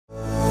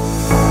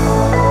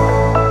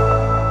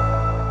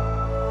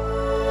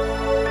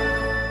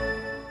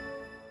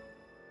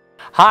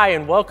Hi,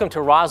 and welcome to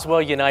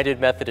Roswell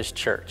United Methodist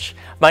Church.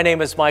 My name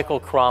is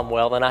Michael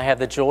Cromwell, and I have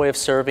the joy of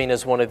serving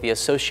as one of the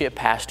associate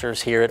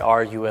pastors here at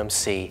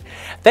RUMC.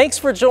 Thanks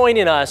for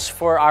joining us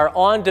for our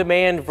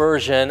on-demand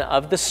version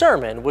of the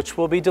sermon, which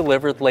will be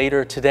delivered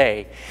later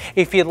today.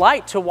 If you'd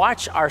like to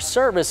watch our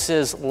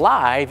services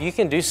live, you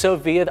can do so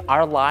via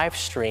our live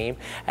stream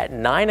at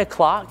 9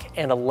 o'clock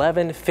and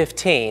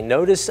 11:15.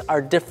 Notice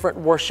our different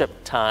worship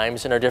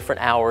times and our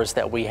different hours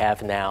that we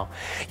have now.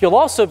 You'll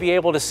also be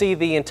able to see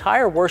the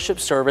entire worship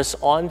service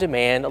on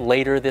demand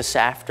later this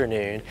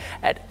afternoon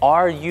at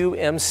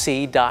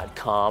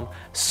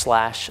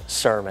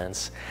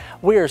rumc.com/sermons.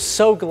 We are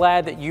so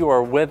glad that you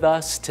are with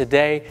us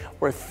today.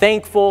 We're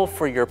thankful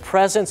for your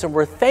presence, and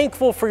we're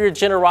thankful for your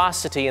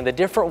generosity and the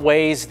different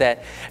ways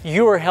that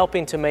you are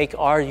helping to make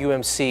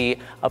RUMC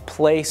a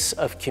place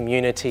of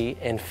community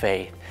and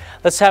faith.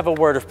 Let's have a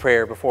word of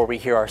prayer before we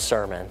hear our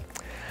sermon.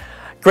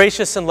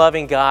 Gracious and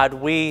loving God,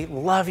 we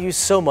love you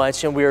so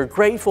much, and we are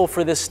grateful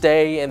for this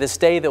day and this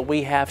day that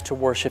we have to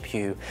worship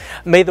you.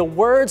 May the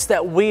words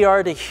that we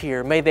are to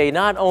hear, may they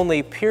not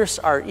only pierce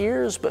our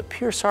ears, but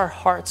pierce our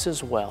hearts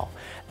as well,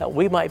 that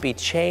we might be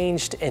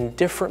changed and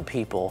different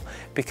people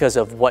because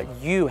of what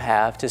you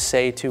have to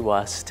say to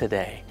us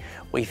today.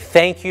 We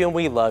thank you and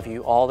we love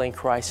you. All in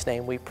Christ's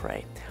name we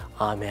pray.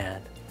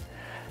 Amen.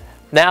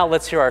 Now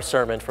let's hear our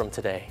sermon from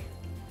today.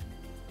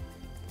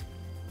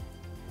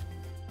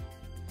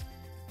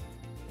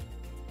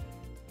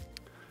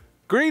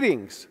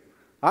 Greetings.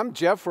 I'm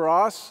Jeff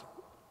Ross,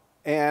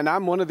 and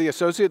I'm one of the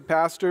associate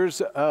pastors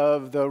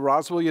of the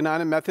Roswell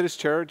United Methodist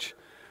Church.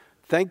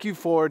 Thank you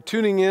for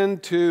tuning in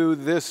to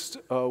this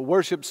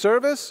worship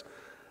service,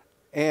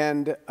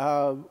 and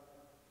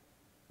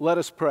let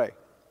us pray.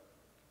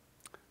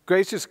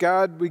 Gracious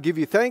God, we give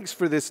you thanks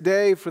for this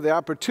day, for the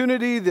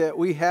opportunity that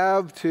we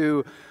have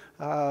to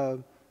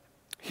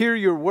hear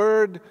your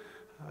word.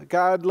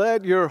 God,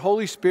 let your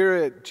Holy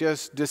Spirit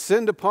just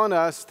descend upon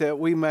us that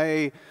we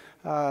may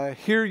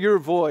hear your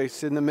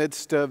voice in the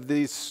midst of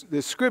these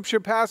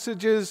scripture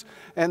passages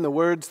and the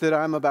words that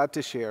I'm about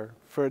to share.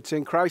 For it's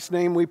in Christ's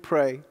name we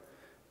pray.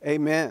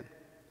 Amen.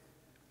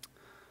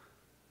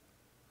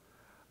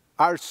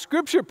 Our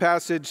scripture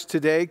passage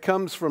today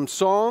comes from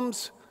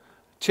Psalms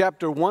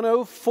chapter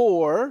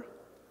 104,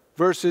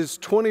 verses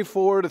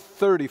 24 to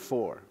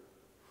 34.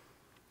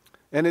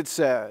 And it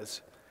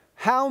says,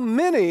 "How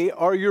many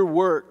are your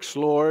works,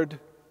 Lord?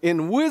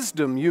 In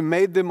wisdom you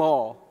made them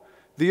all.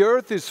 The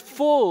earth is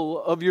full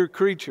of your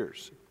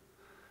creatures.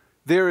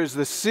 There is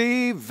the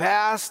sea,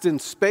 vast and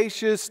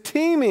spacious,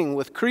 teeming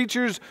with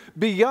creatures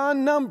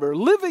beyond number,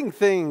 living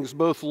things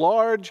both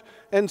large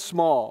and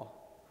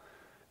small.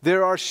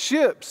 There are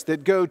ships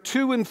that go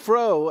to and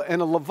fro,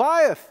 and a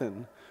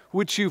leviathan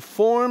which you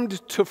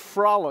formed to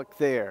frolic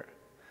there.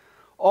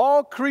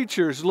 All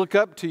creatures look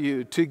up to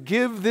you to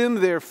give them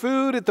their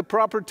food at the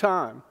proper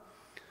time.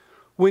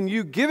 When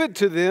you give it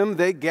to them,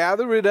 they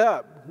gather it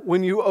up.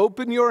 When you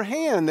open your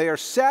hand, they are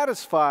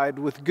satisfied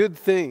with good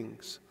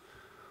things.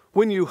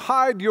 When you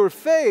hide your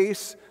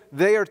face,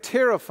 they are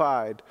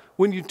terrified.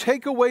 When you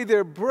take away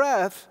their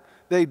breath,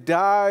 they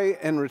die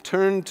and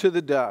return to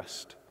the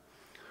dust.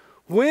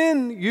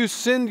 When you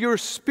send your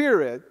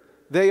spirit,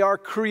 they are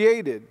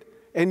created,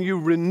 and you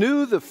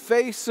renew the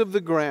face of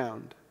the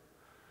ground.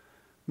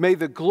 May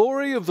the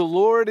glory of the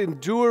Lord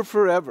endure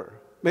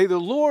forever. May the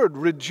Lord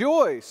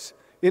rejoice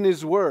in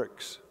his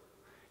works.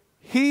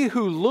 He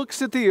who looks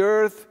at the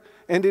earth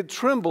and it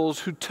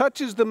trembles, who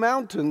touches the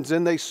mountains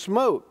and they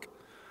smoke.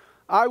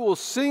 I will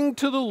sing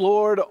to the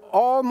Lord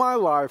all my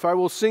life. I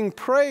will sing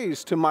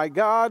praise to my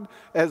God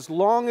as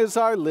long as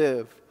I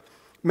live.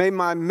 May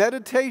my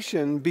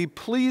meditation be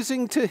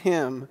pleasing to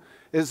him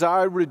as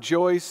I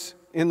rejoice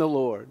in the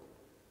Lord."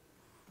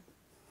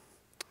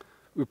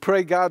 We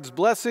pray God's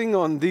blessing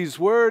on these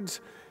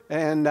words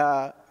and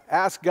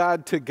ask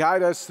God to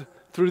guide us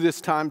through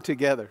this time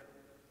together.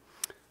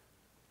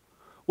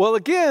 Well,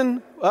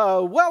 again,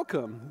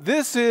 welcome.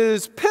 This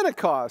is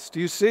Pentecost.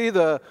 You see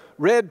the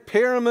red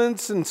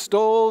paraments and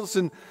stoles,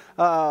 and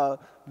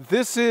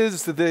this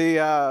is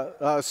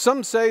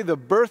some say the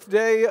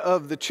birthday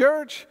of the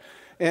church,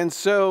 and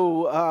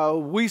so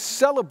we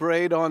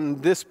celebrate on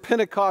this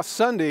Pentecost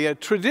Sunday. A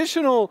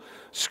traditional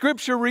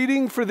scripture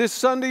reading for this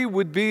Sunday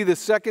would be the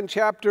 2nd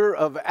chapter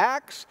of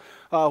Acts,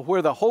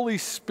 where the Holy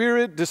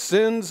Spirit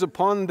descends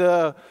upon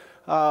the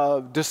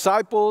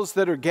disciples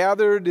that are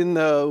gathered in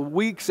the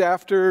weeks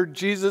after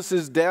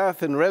Jesus'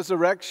 death and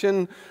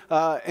resurrection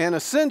and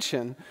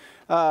ascension.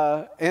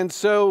 And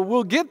so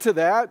we'll get to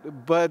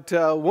that, but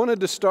wanted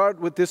to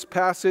start with this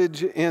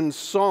passage in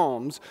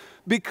Psalms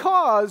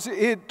because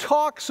it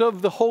talks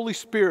of the Holy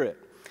Spirit.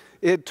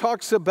 It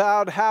talks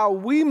about how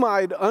we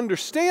might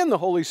understand the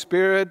Holy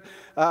Spirit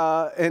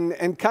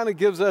and kind of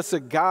gives us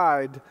a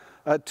guide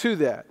to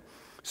that.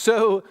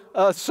 So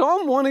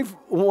Psalm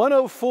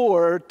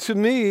 104 to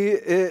me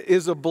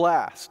is a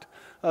blast.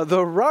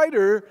 The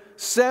writer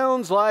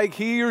sounds like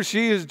he or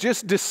she has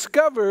just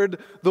discovered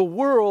the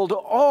world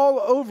all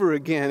over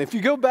again. If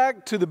you go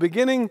back to the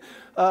beginning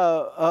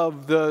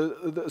of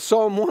the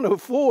Psalm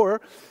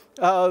 104,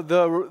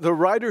 the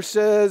writer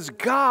says,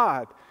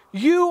 God,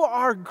 you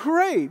are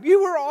great.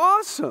 You are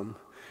awesome.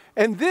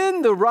 And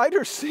then the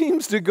writer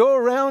seems to go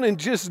around and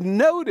just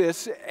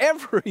notice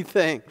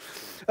everything.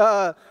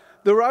 The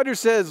writer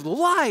says,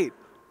 light.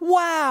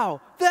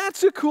 Wow,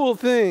 that's a cool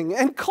thing.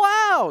 And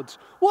clouds.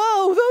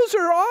 Whoa, those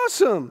are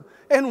awesome.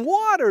 And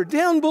water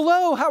down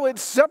below, how it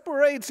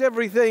separates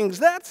everything.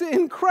 That's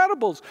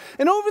incredible.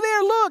 And over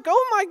there, look,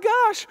 oh my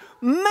gosh,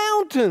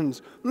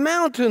 mountains.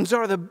 Mountains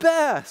are the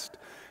best.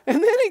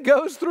 And then he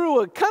goes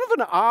through a kind of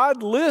an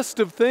odd list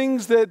of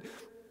things that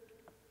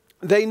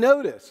they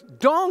notice.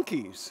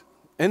 Donkeys.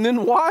 And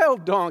then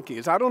wild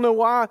donkeys. I don't know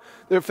why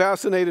they're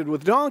fascinated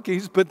with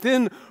donkeys, but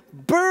then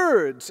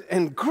birds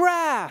and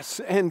grass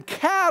and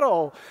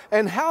cattle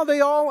and how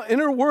they all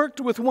interworked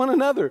with one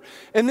another.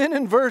 And then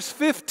in verse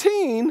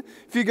 15,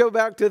 if you go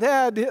back to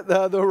that,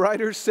 the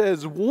writer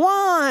says,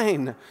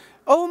 wine.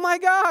 Oh my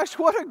gosh,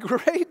 what a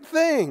great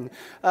thing.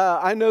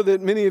 I know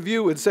that many of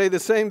you would say the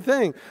same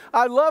thing.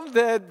 I love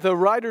that the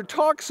writer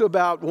talks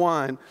about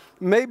wine.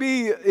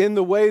 Maybe in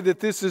the way that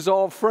this is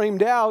all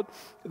framed out,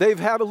 they've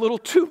had a little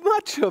too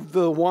much of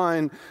the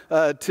wine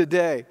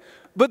today.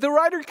 But the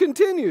writer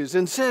continues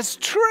and says,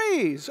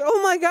 trees,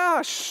 oh my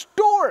gosh,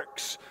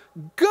 storks,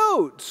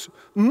 goats,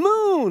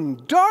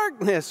 moon,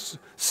 darkness,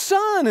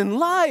 sun and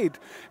light,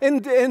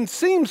 and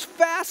seems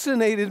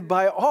fascinated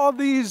by all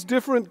these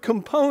different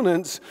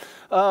components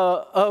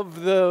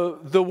of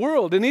the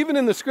world. And even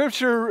in the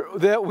scripture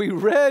that we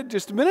read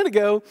just a minute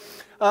ago,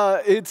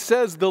 it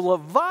says the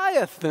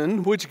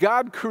Leviathan, which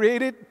God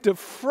created to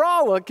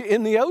frolic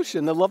in the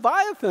ocean. The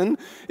Leviathan,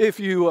 if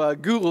you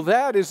Google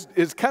that,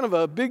 is kind of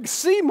a big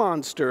sea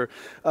monster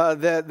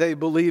that they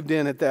believed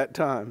in at that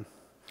time.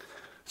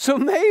 So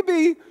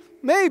maybe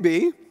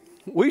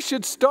we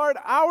should start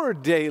our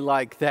day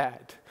like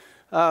that.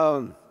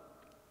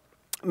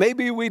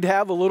 Maybe we'd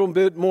have a little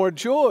bit more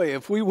joy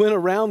if we went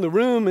around the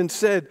room and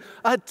said,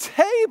 a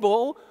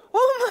table?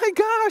 Oh my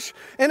gosh,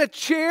 and a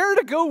chair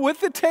to go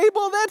with the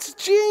table? That's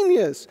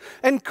genius.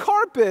 And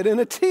carpet and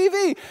a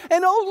TV.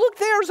 And oh, look,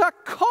 there's a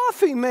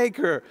coffee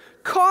maker.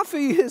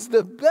 Coffee is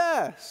the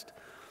best.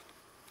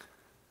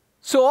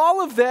 So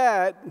all of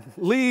that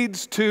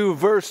leads to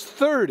verse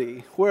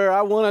 30, where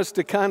I want us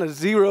to kind of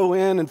zero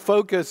in and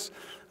focus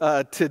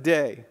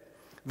today.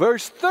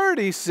 Verse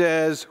 30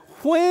 says,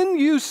 when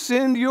you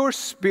send your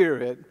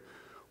spirit,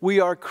 we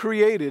are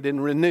created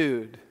and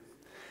renewed.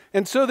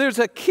 And so there's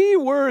a key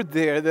word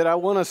there that I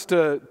want us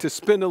to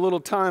spend a little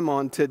time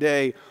on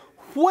today.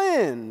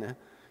 When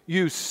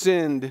you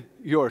send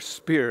your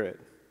spirit.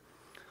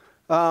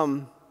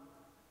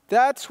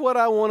 That's what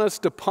I want us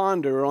to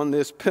ponder on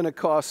this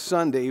Pentecost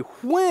Sunday.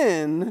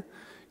 When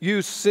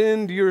you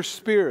send your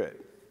spirit.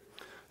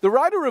 The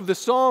writer of the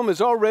psalm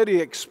has already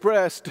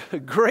expressed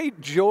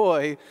great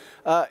joy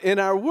in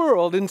our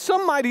world, and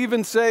some might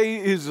even say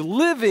is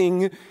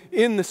living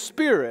in the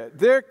Spirit.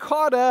 They're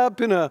caught up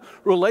in a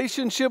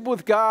relationship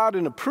with God,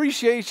 an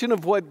appreciation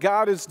of what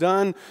God has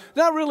done,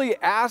 not really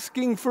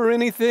asking for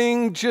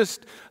anything,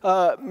 just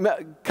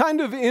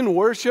kind of in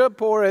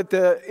worship or at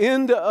the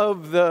end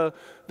of the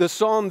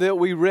psalm that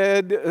we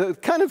read,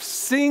 kind of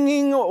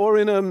singing or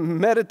in a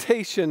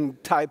meditation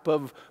type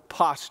of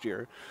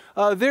posture.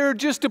 They're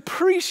just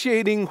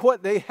appreciating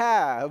what they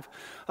have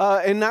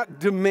and not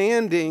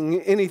demanding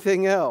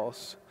anything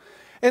else.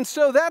 And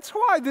so that's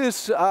why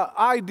this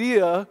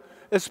idea,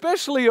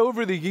 especially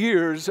over the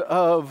years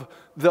of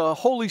the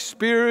Holy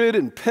Spirit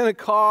and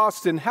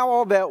Pentecost and how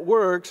all that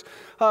works,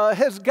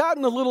 has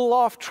gotten a little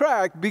off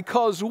track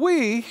because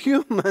we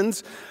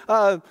humans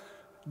aren't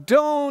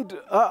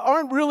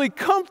really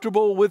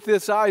comfortable with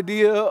this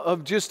idea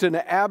of just an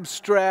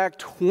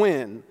abstract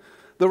when.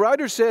 The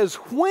writer says,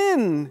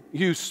 when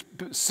you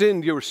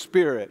send your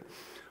spirit.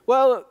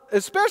 Well,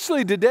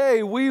 especially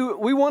today, we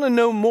want to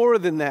know more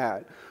than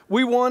that.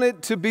 We want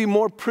it to be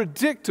more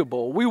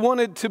predictable. We want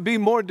it to be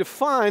more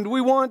defined.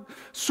 We want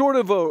sort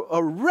of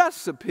a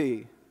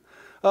recipe.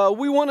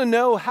 We want to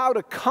know how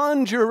to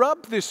conjure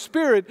up this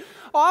Spirit.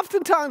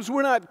 Oftentimes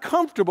we're not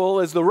comfortable,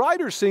 as the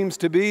writer seems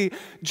to be,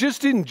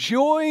 just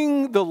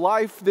enjoying the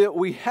life that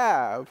we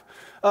have.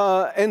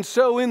 And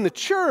so in the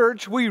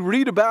church, we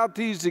read about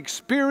these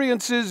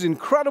experiences,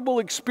 incredible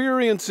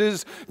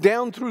experiences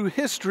down through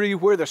history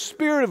where the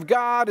Spirit of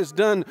God has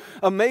done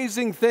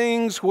amazing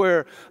things,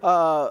 where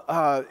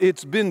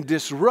it's been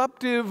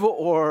disruptive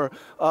or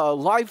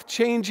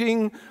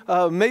life-changing.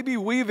 Maybe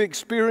we've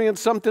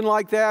experienced something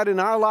like that in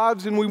our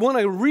lives, and we want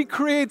to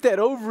recreate that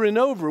over and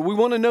over. We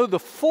want to know the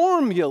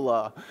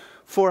formula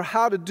for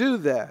how to do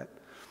that.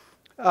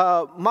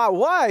 My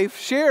wife,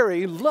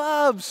 Sherry,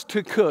 loves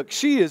to cook.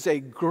 She is a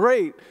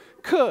great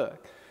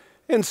cook.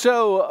 And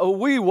so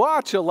we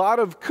watch a lot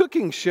of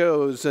cooking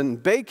shows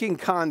and baking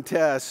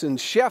contests and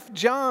Chef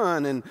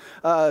John and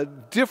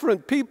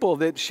different people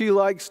that she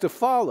likes to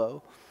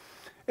follow.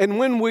 And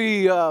when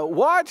we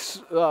watch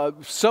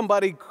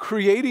somebody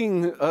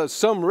creating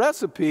some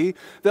recipe,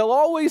 they'll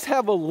always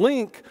have a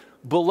link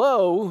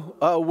below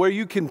where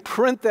you can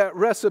print that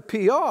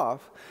recipe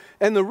off.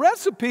 And the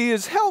recipe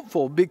is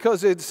helpful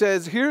because it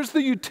says, here's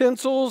the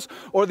utensils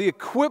or the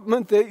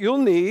equipment that you'll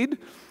need.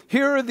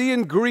 Here are the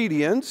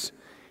ingredients.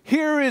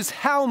 Here is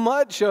how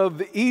much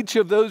of each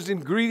of those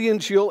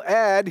ingredients you'll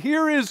add.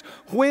 Here is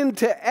when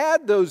to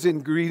add those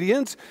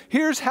ingredients.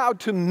 Here's how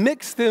to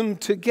mix them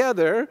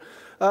together.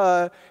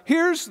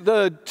 Here's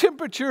the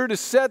temperature to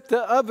set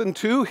the oven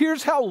to.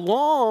 Here's how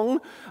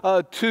long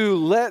to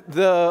let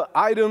the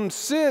item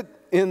sit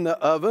in the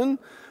oven.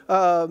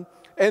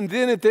 And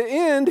then at the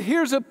end,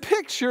 here's a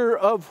picture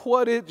of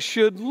what it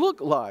should look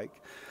like.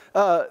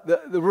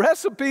 The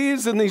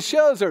recipes in these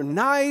shows are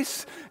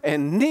nice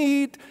and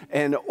neat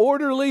and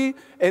orderly.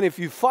 And if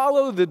you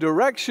follow the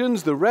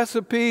directions, the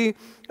recipe,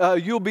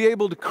 you'll be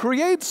able to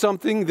create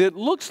something that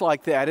looks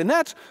like that. And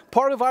that's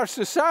part of our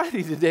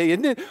society today,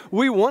 isn't it?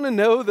 We want to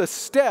know the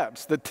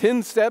steps, the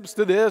 10 steps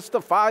to this,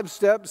 the 5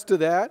 steps to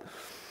that.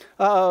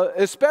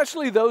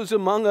 Especially those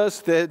among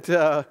us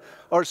that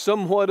are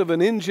somewhat of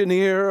an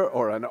engineer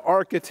or an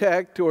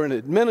architect or an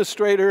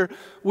administrator.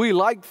 We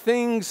like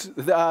things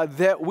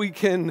that we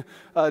can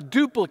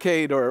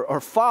duplicate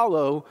or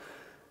follow,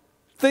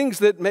 things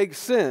that make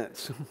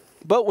sense.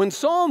 But when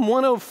Psalm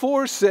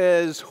 104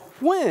 says,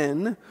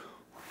 when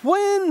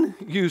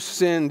you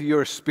send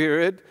your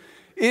Spirit,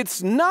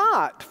 it's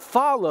not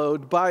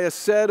followed by a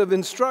set of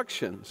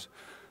instructions.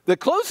 The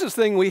closest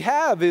thing we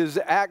have is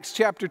Acts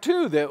chapter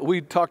 2 that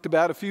we talked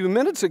about a few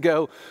minutes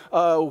ago,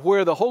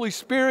 where the Holy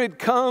Spirit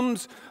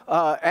comes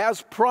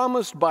as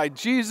promised by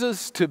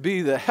Jesus to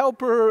be the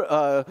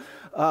helper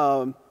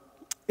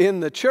in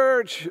the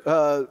church.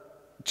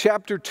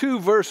 Chapter 2,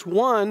 verse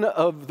 1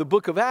 of the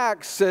book of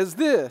Acts says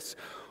this: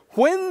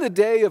 when the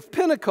day of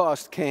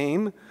Pentecost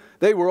came,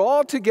 they were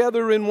all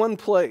together in one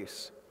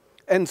place.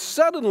 And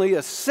suddenly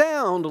a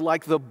sound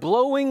like the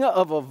blowing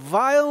of a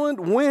violent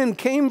wind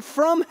came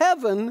from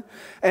heaven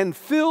and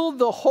filled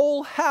the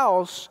whole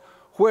house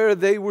where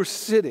they were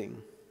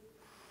sitting.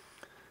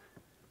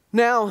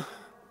 Now,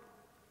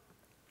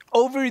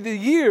 over the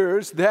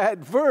years, that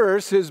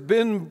verse has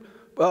been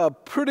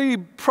pretty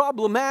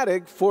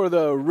problematic for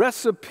the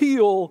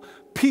recipeal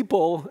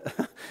people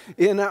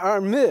in our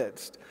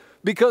midst.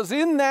 Because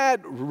in that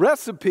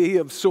recipe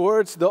of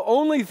sorts, the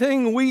only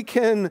thing we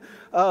can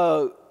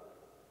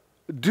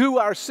do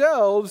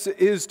ourselves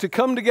is to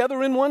come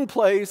together in one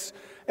place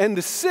and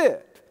to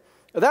sit.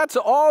 That's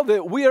all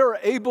that we are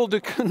able to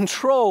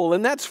control,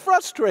 and that's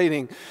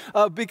frustrating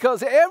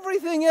because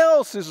everything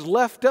else is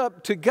left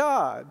up to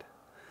God.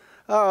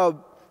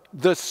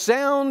 The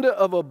sound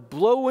of a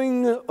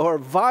blowing or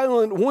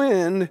violent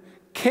wind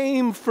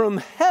came from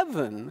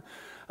heaven,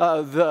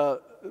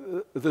 the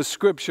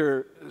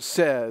scripture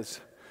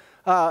says.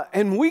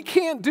 And we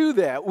can't do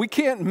that. We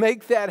can't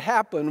make that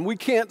happen. We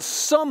can't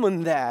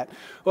summon that.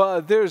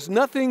 There's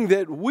nothing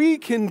that we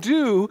can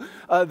do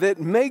that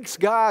makes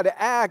God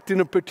act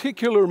in a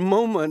particular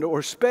moment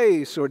or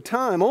space or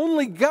time.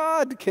 Only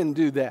God can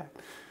do that.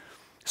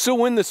 So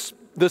when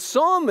the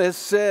psalmist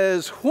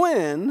says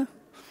when,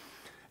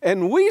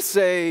 and we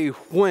say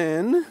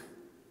when,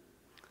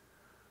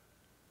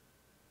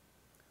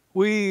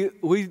 we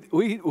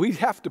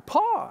have to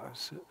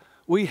pause.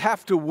 We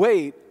have to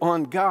wait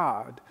on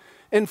God.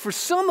 And for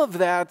some of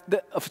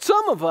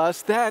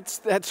us,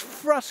 that's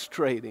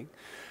frustrating.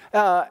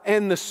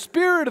 And the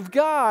Spirit of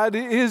God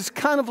is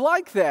kind of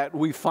like that,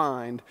 we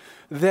find.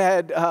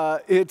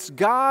 That it's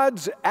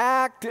God's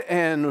act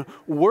and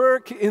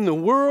work in the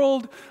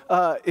world.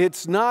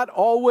 It's not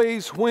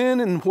always when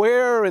and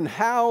where and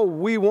how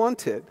we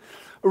want it.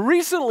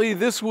 Recently,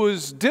 this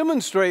was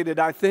demonstrated,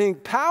 I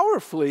think,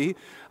 powerfully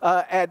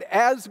at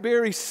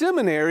Asbury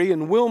Seminary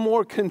in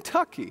Wilmore,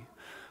 Kentucky.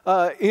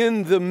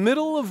 In the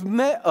middle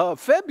of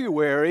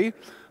February,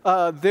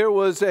 there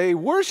was a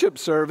worship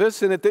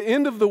service, and at the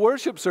end of the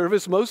worship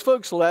service, most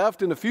folks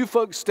left, and a few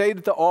folks stayed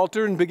at the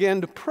altar and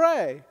began to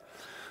pray.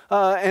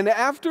 And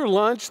after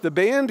lunch, the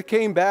band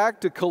came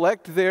back to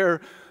collect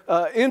their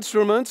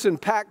instruments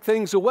and pack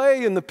things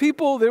away, and the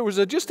people, there was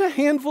just a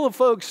handful of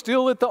folks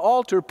still at the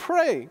altar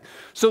praying.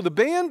 So the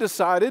band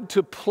decided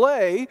to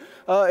play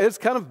as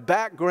kind of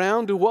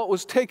background to what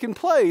was taking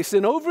place.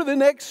 And over the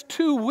next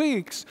 2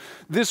 weeks,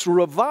 this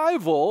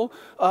revival,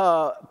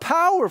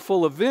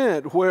 powerful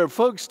event where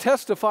folks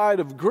testified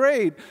of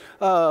great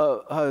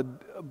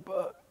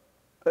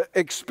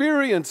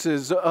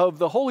experiences of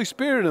the Holy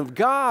Spirit of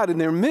God in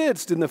their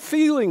midst, and the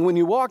feeling when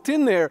you walked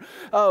in there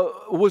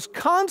was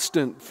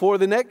constant for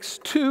the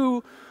next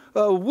 2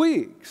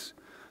 weeks.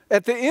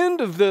 At the end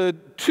of the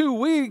 2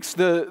 weeks,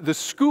 the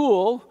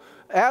school,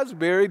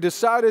 Asbury,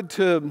 decided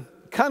to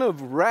kind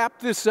of wrap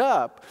this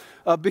up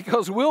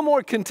because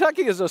Wilmore,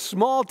 Kentucky is a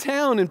small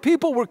town and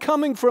people were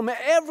coming from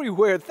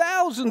everywhere,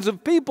 thousands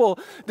of people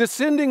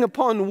descending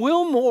upon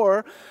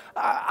Wilmore,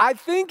 I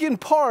think in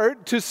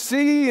part to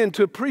see and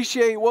to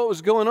appreciate what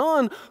was going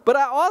on, but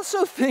I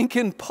also think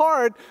in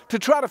part to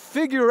try to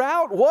figure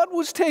out what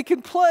was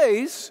taking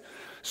place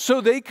so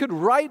they could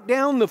write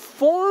down the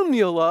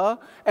formula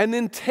and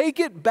then take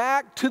it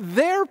back to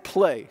their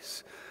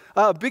place.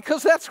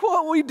 Because that's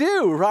what we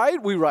do,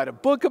 right? We write a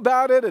book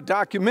about it, a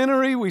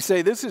documentary. We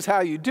say this is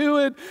how you do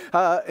it,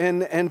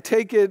 and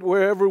take it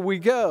wherever we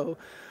go.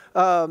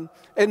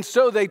 And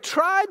so they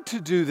tried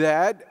to do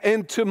that,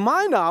 and to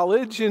my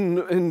knowledge,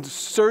 in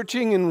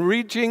searching and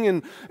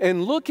reaching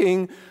and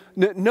looking,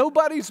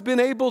 nobody's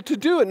been able to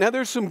do it. Now,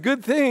 there's some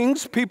good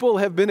things. People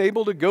have been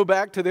able to go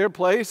back to their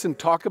place and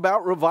talk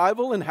about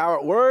revival and how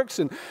it works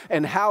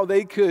and how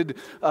they could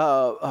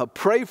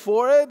pray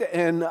for it.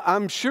 And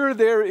I'm sure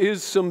there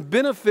is some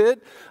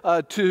benefit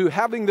to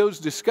having those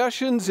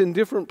discussions in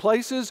different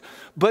places.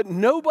 But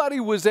nobody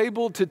was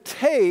able to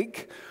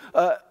take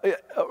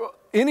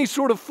any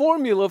sort of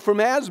formula from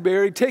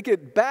Asbury, take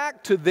it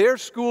back to their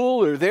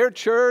school or their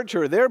church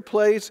or their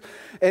place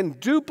and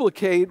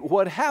duplicate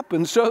what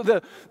happened. So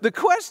the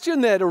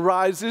question that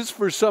arises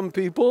for some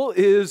people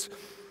is,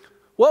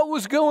 what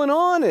was going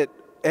on at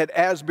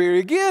Asbury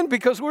again?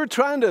 Because we're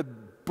trying to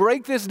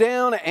break this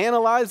down,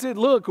 analyze it.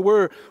 Look,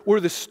 were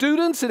the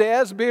students at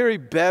Asbury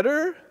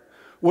better?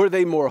 Were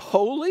they more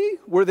holy?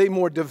 Were they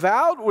more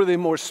devout? Were they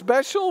more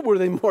special? Were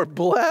they more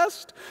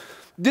blessed?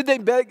 Did they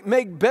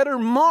make better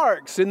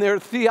marks in their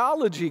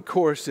theology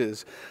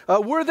courses?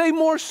 Were they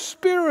more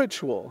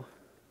spiritual?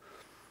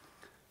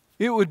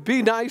 It would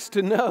be nice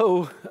to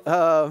know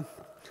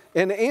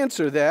and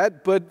answer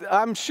that, but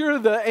I'm sure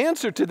the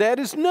answer to that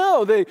is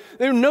no.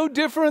 They're no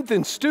different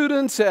than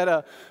students at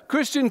a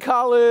Christian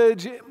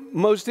college,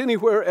 most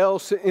anywhere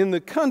else in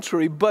the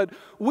country, but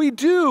we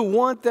do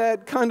want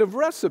that kind of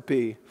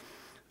recipe.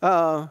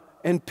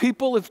 And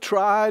people have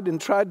tried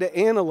to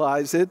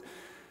analyze it.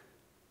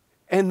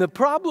 And the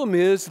problem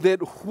is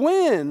that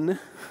when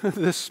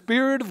the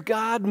Spirit of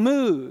God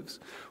moves,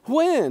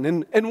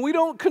 and we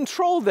don't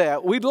control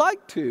that, we'd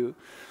like to.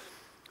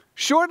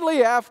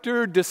 Shortly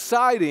after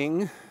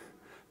deciding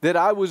that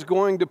I was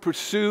going to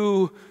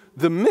pursue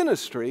the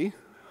ministry,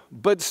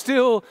 but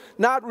still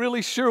not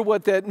really sure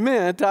what that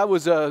meant, I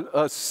was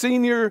a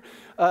senior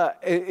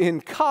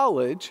in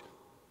college,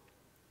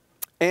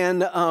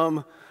 and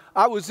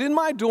I was in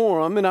my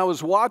dorm and I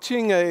was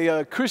watching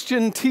a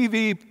Christian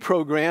TV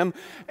program,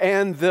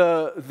 and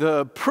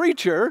the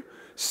preacher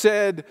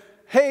said,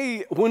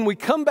 hey, when we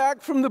come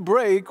back from the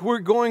break, we're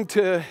going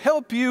to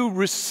help you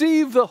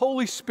receive the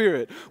Holy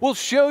Spirit. We'll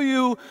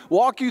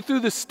walk you through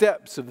the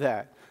steps of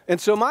that. And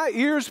so my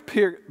ears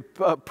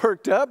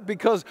perked up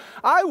because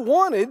I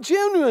wanted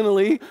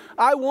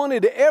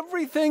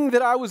everything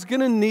that I was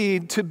going to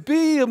need to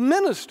be a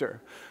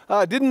minister.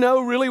 I didn't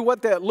know really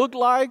what that looked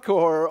like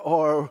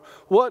or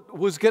what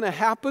was going to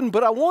happen,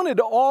 but I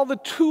wanted all the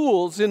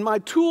tools in my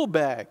tool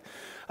bag.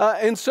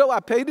 And so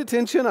I paid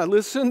attention, I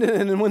listened,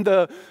 and when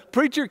the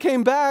preacher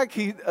came back,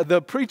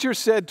 the preacher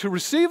said, to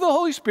receive the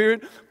Holy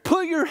Spirit,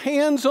 put your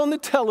hands on the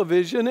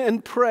television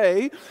and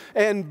pray,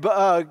 and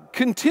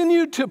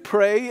continue to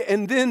pray,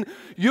 and then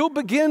you'll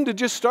begin to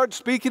just start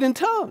speaking in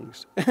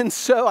tongues. And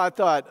so I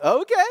thought,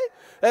 okay,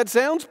 that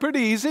sounds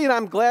pretty easy, and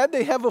I'm glad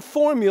they have a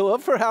formula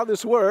for how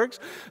this works.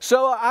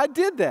 So I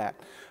did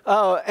that.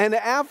 And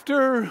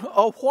after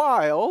a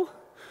while,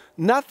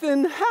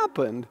 nothing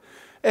happened.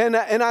 And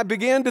I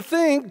began to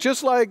think,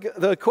 just like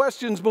the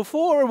questions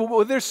before,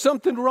 well, there's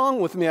something wrong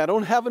with me. I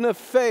don't have enough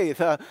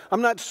faith.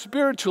 I'm not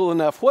spiritual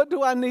enough. What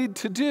do I need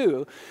to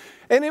do?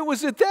 And it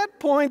was at that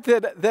point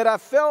that I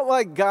felt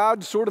like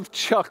God sort of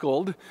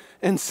chuckled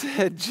and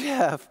said,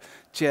 Jeff,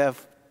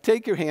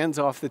 take your hands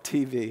off the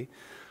TV.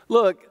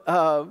 Look,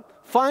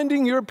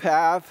 finding your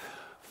path,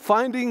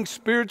 finding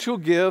spiritual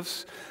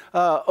gifts,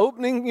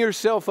 opening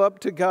yourself up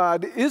to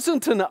God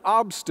isn't an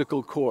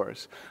obstacle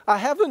course. I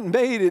haven't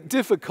made it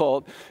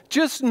difficult.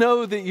 Just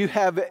know that you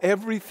have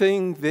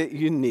everything that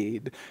you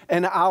need,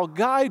 and I'll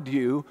guide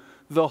you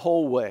the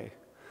whole way.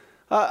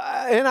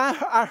 And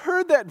I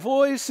heard that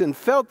voice and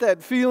felt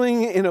that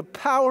feeling in a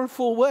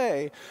powerful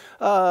way.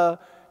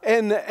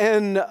 And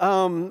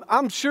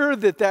I'm sure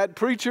that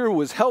preacher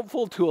was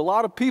helpful to a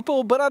lot of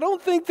people, but I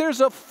don't think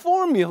there's a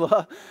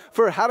formula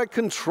for how to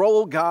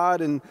control God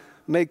and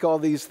make all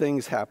these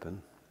things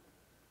happen.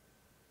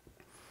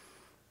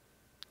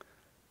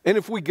 And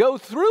if we go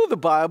through the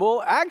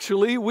Bible,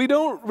 actually, we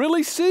don't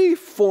really see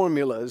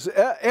formulas.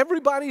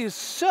 Everybody is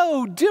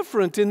so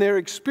different in their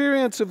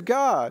experience of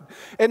God.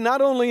 And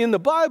not only in the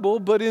Bible,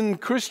 but in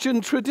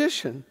Christian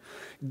tradition.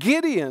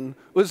 Gideon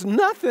was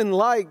nothing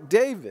like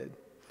David.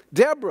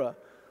 Deborah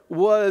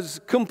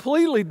was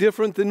completely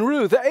different than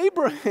Ruth.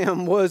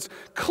 Abraham was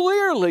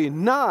clearly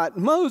not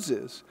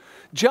Moses.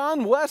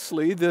 John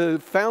Wesley, the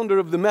founder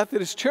of the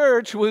Methodist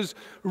Church, was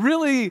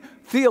really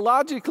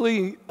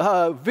theologically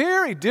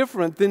very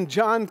different than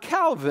John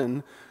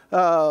Calvin.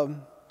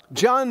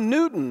 John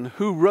Newton,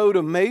 who wrote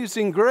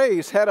Amazing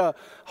Grace, had a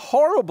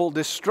horrible,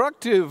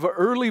 destructive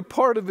early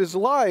part of his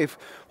life,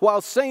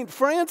 while St.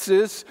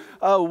 Francis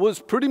was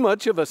pretty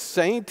much of a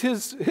saint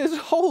his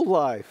whole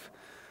life.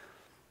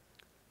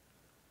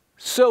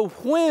 So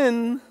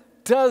when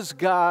does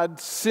God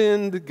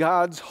send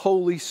God's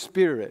Holy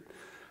Spirit?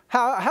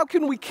 How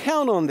can we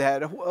count on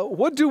that?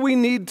 What do we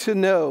need to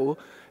know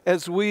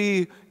as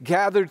we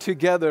gather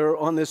together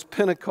on this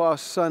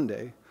Pentecost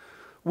Sunday?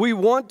 We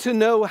want to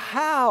know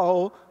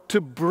how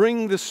to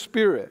bring the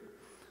Spirit.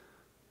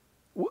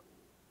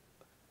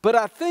 But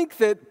I think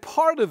that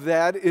part of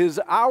that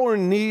is our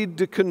need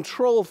to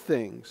control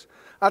things.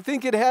 I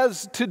think it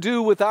has to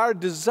do with our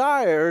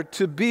desire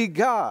to be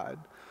God.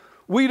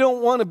 We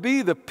don't want to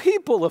be the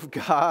people of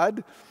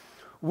God.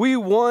 We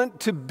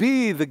want to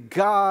be the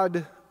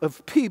God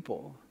of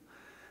people.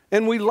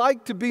 And we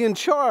like to be in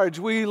charge.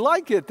 We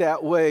like it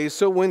that way.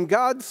 So when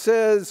God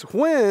sends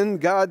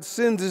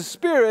His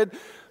Spirit,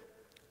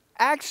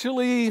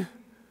 actually,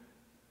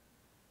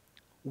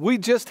 we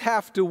just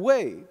have to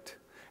wait.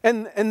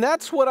 And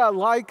that's what I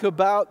like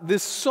about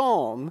this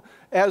psalm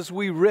as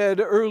we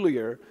read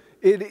earlier.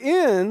 It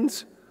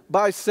ends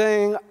by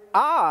saying,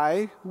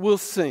 I will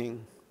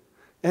sing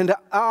and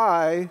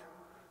I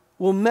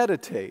will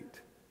meditate.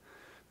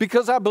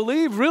 Because I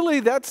believe really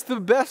that's the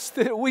best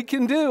that we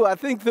can do. I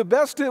think the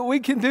best that we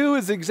can do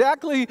is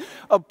exactly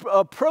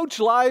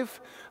approach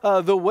life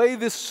the way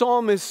this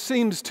psalmist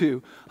seems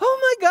to. Oh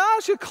my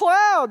gosh, a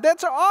cloud.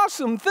 That's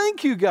awesome.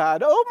 Thank you,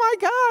 God. Oh my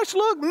gosh,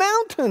 look,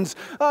 mountains.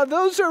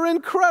 Those are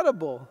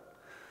incredible.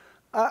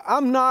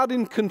 I'm not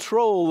in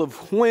control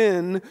of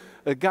when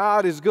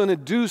God is going to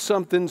do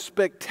something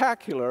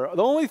spectacular.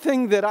 The only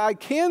thing that I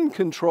can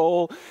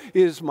control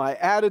is my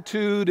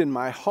attitude and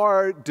my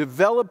heart,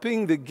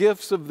 developing the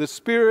gifts of the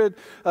Spirit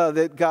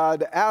that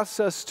God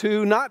asks us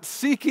to, not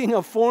seeking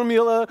a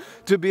formula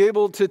to be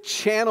able to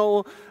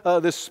channel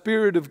the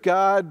Spirit of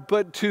God,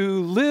 but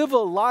to live a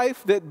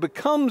life that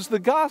becomes the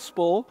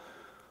gospel,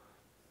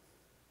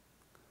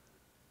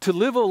 to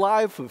live a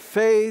life of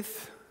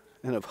faith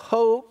and of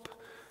hope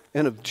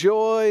and of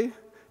joy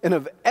and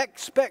of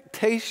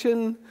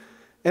expectation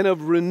and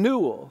of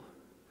renewal.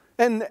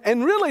 And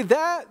really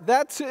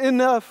that's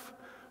enough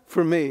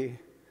for me.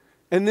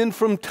 And then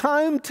from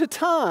time to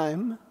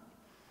time,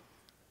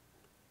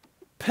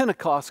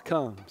 Pentecost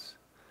comes.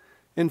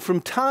 And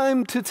from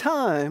time to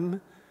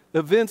time,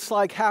 events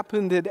like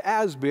happened at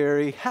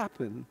Asbury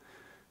happen,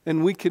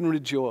 and we can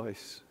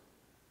rejoice.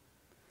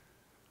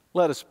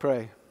 Let us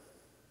pray.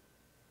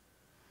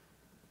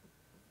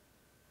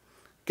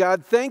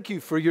 God, thank you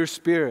for your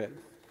Spirit.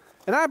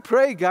 And I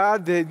pray,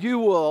 God, that you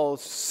will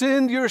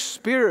send your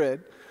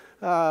Spirit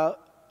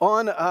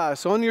on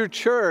us, on your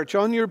church,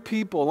 on your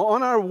people,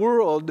 on our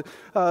world.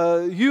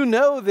 You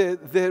know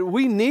that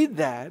we need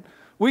that.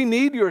 We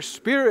need your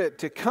Spirit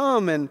to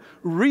come and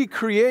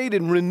recreate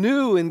and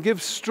renew and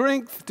give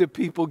strength to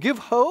people, give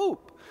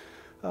hope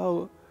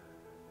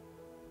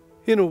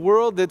in a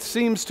world that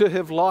seems to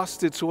have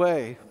lost its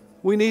way.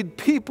 We need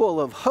people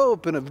of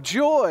hope and of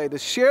joy to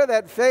share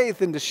that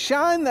faith and to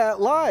shine that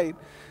light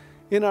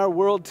in our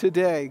world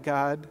today,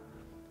 God.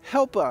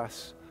 Help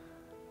us,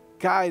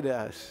 guide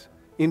us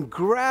in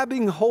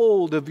grabbing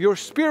hold of your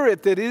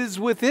Spirit that is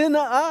within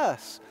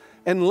us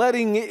and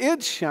letting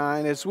it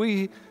shine as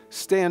we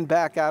stand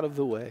back out of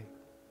the way.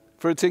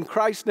 For it's in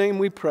Christ's name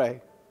we pray.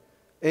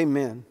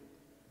 Amen.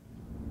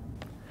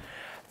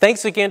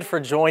 Thanks again for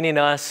joining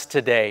us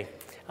today.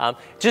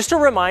 Just a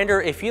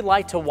reminder, if you'd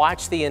like to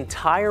watch the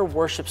entire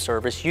worship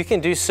service, you can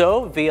do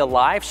so via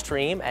live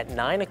stream at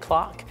 9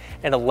 o'clock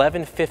and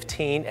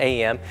 11:15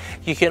 a.m.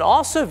 You can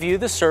also view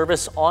the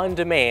service on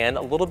demand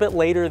a little bit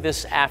later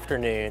this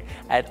afternoon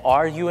at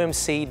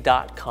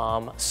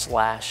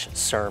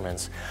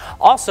rumc.com/sermons.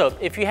 Also,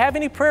 if you have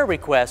any prayer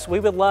requests, we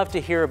would love to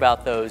hear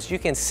about those. You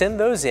can send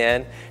those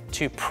in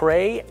to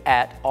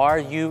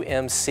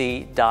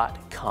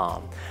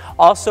pray@rumc.com.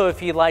 Also,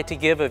 if you'd like to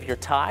give of your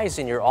tithes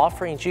and your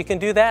offerings, you can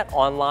do that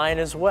online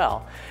as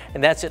well.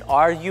 And that's at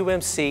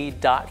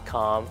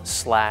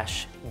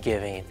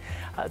rumc.com/giving.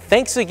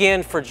 Thanks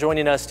again for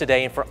joining us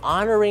today and for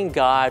honoring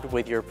God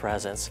with your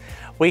presence.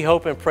 We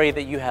hope and pray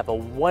that you have a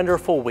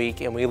wonderful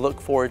week, and we look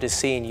forward to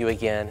seeing you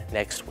again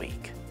next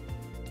week.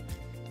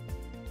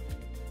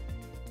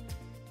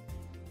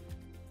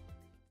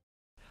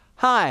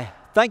 Hi,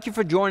 thank you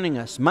for joining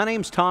us. My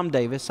name's Tom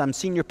Davis. I'm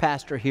senior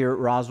pastor here at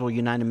Roswell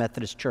United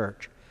Methodist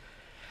Church.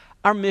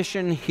 Our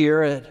mission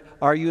here at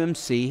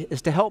RUMC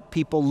is to help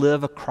people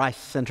live a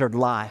Christ-centered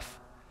life.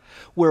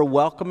 We're a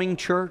welcoming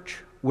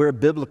church, we're a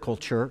biblical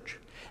church,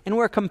 and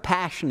we're a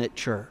compassionate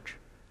church.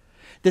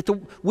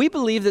 We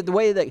believe that the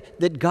way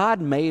that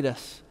God made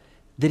us,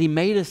 that He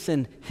made us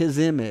in His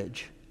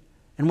image.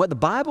 And what the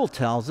Bible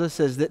tells us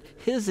is that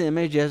His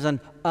image is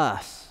an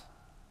us,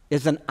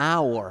 is an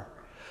our.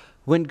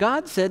 When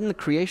God said in the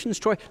creation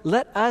story,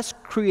 let us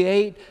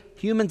create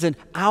humans in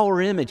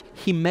our image,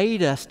 He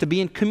made us to be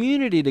in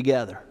community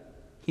together.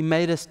 He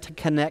made us to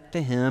connect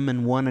to Him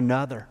and one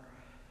another.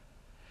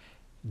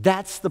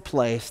 That's the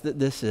place that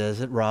this is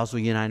at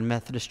Roswell United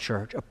Methodist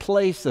Church, a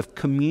place of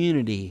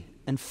community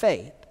and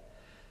faith.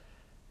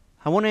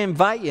 I want to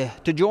invite you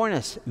to join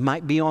us. It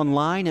might be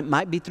online, it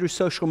might be through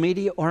social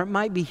media, or it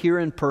might be here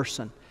in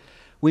person.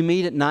 We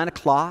meet at 9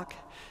 o'clock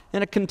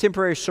in a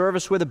contemporary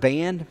service with a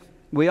band.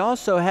 We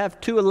also have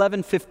two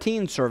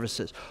 11:15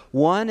 services.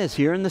 One is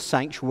here in the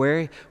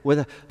sanctuary with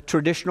a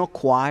traditional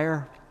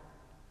choir,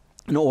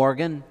 an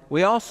organ.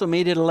 We also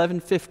meet at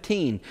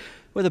 11:15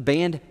 with a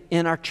band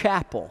in our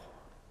chapel.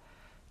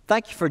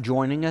 Thank you for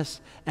joining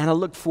us, and I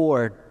look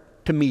forward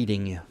to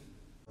meeting you.